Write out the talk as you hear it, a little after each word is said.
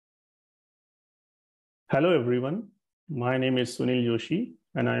Hello, everyone. My name is Sunil Joshi,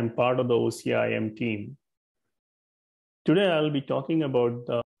 and I am part of the OCI IAM team. Today, I'll be talking about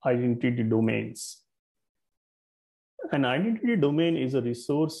the identity domains. An identity domain is a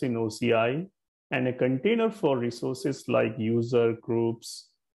resource in OCI and a container for resources like user groups,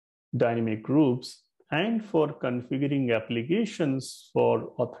 dynamic groups, and for configuring applications for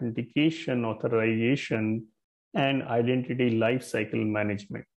authentication, authorization, and identity lifecycle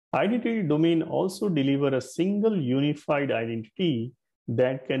management. Identity domain also deliver a single unified identity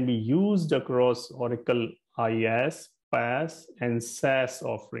that can be used across Oracle IaaS, PaaS, and SaaS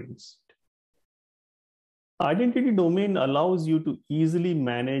offerings. Identity domain allows you to easily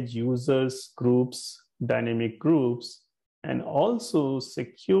manage users, groups, dynamic groups, and also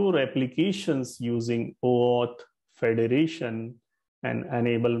secure applications using OAuth, federation, and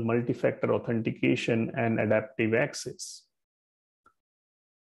enable multi-factor authentication and adaptive access.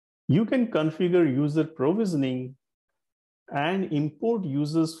 You can configure user provisioning and import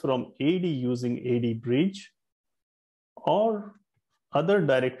users from AD using AD Bridge or other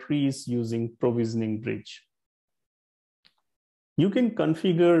directories using provisioning bridge. You can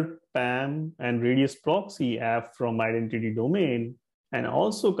configure PAM and Radius proxy app from identity domain and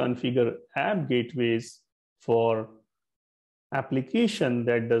also configure app gateways for application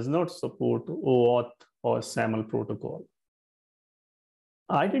that does not support OAuth or SAML protocol.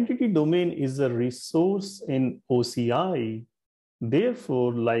 Identity domain is a resource in OCI.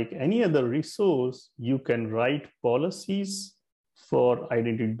 Therefore, like any other resource, you can write policies for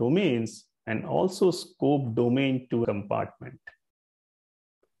identity domains and also scope domain to a compartment.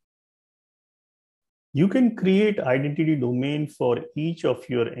 You can create identity domain for each of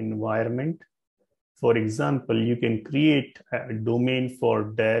your environment. For example, you can create a domain for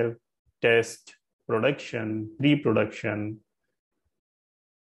dev, test, production, pre-production.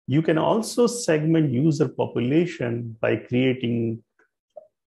 You can also segment user population by creating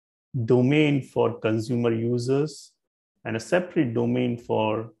domain for consumer users and a separate domain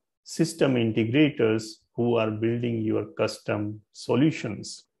for system integrators who are building your custom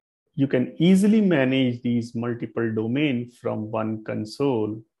solutions. You can easily manage these multiple domains from one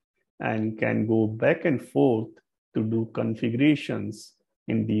console and can go back and forth to do configurations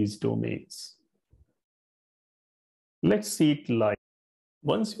in these domains. Let's see it live.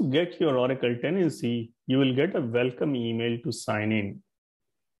 Once you get your Oracle tenancy, you will get a welcome email to sign in.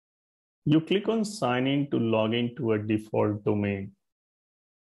 You click on sign in to log in to a default domain.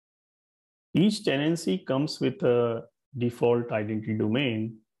 Each tenancy comes with a default identity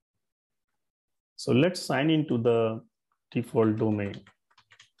domain. So let's sign into the default domain.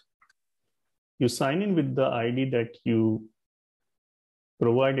 You sign in with the ID that you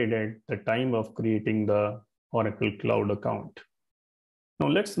provided at the time of creating the Oracle Cloud account. Now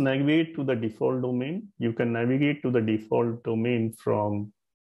let's navigate to the default domain. You can navigate to the default domain from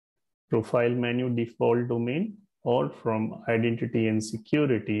profile menu default domain or from identity and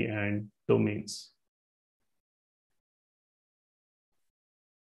security and domains.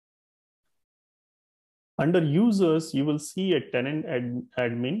 Under users, you will see a tenant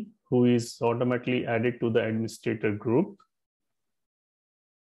admin who is automatically added to the administrator group.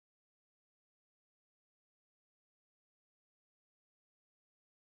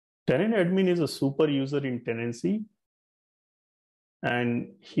 Tenant admin is a super user in tenancy,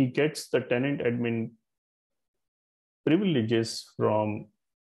 and he gets the tenant admin privileges from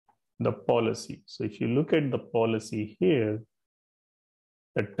the policy. So if you look at the policy here,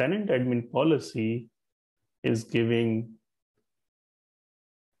 the tenant admin policy is giving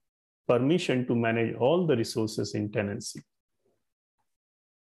permission to manage all the resources in tenancy.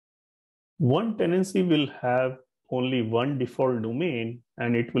 One tenancy will have only one default domain,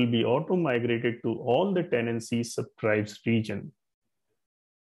 and it will be auto-migrated to all the tenancy subtribes region.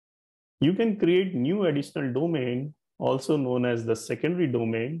 You can create new additional domain, also known as the secondary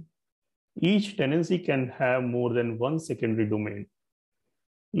domain. Each tenancy can have more than one secondary domain.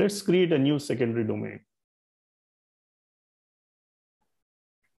 Let's create a new secondary domain.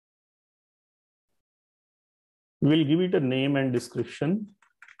 We'll give it a name and description.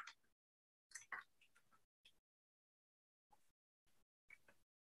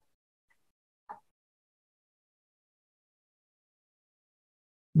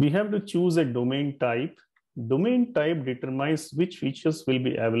 We have to choose a domain type. Domain type determines which features will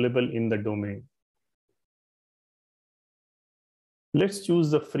be available in the domain. Let's choose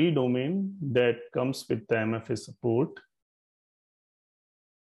the free domain that comes with the MFA support.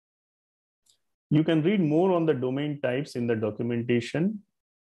 You can read more on the domain types in the documentation.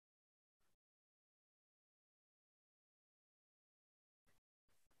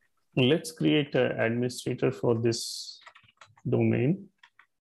 Let's create an administrator for this domain.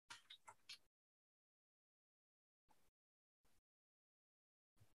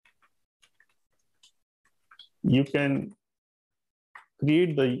 You can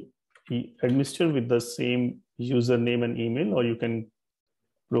create the administrator with the same username and email, or you can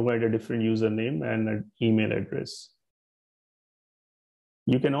provide a different username and an email address.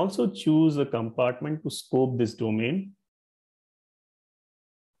 You can also choose a compartment to scope this domain.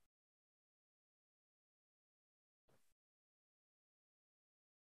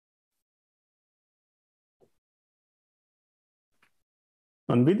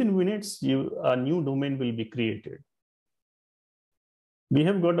 And within minutes, a new domain will be created. We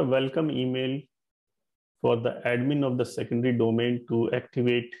have got a welcome email for the admin of the secondary domain to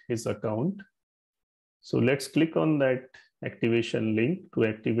activate his account. So let's click on that activation link to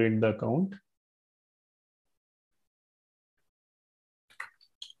activate the account.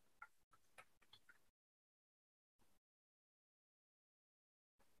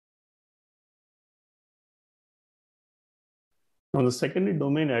 Now the secondary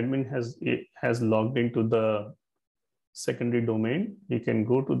domain admin has logged into the secondary domain. You can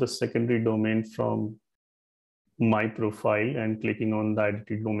go to the secondary domain from my profile and clicking on the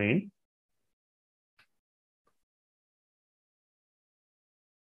identity domain.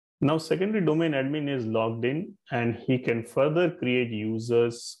 Now secondary domain admin is logged in and he can further create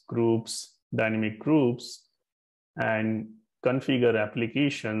users, groups, dynamic groups, and configure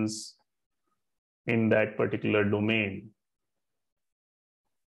applications in that particular domain.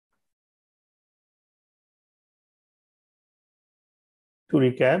 To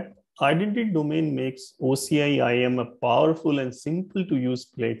recap, identity domain makes OCI IAM a powerful and simple to use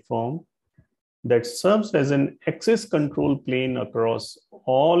platform that serves as an access control plane across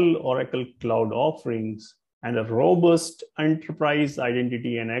all Oracle Cloud offerings and a robust enterprise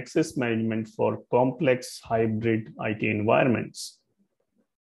identity and access management for complex hybrid IT environments.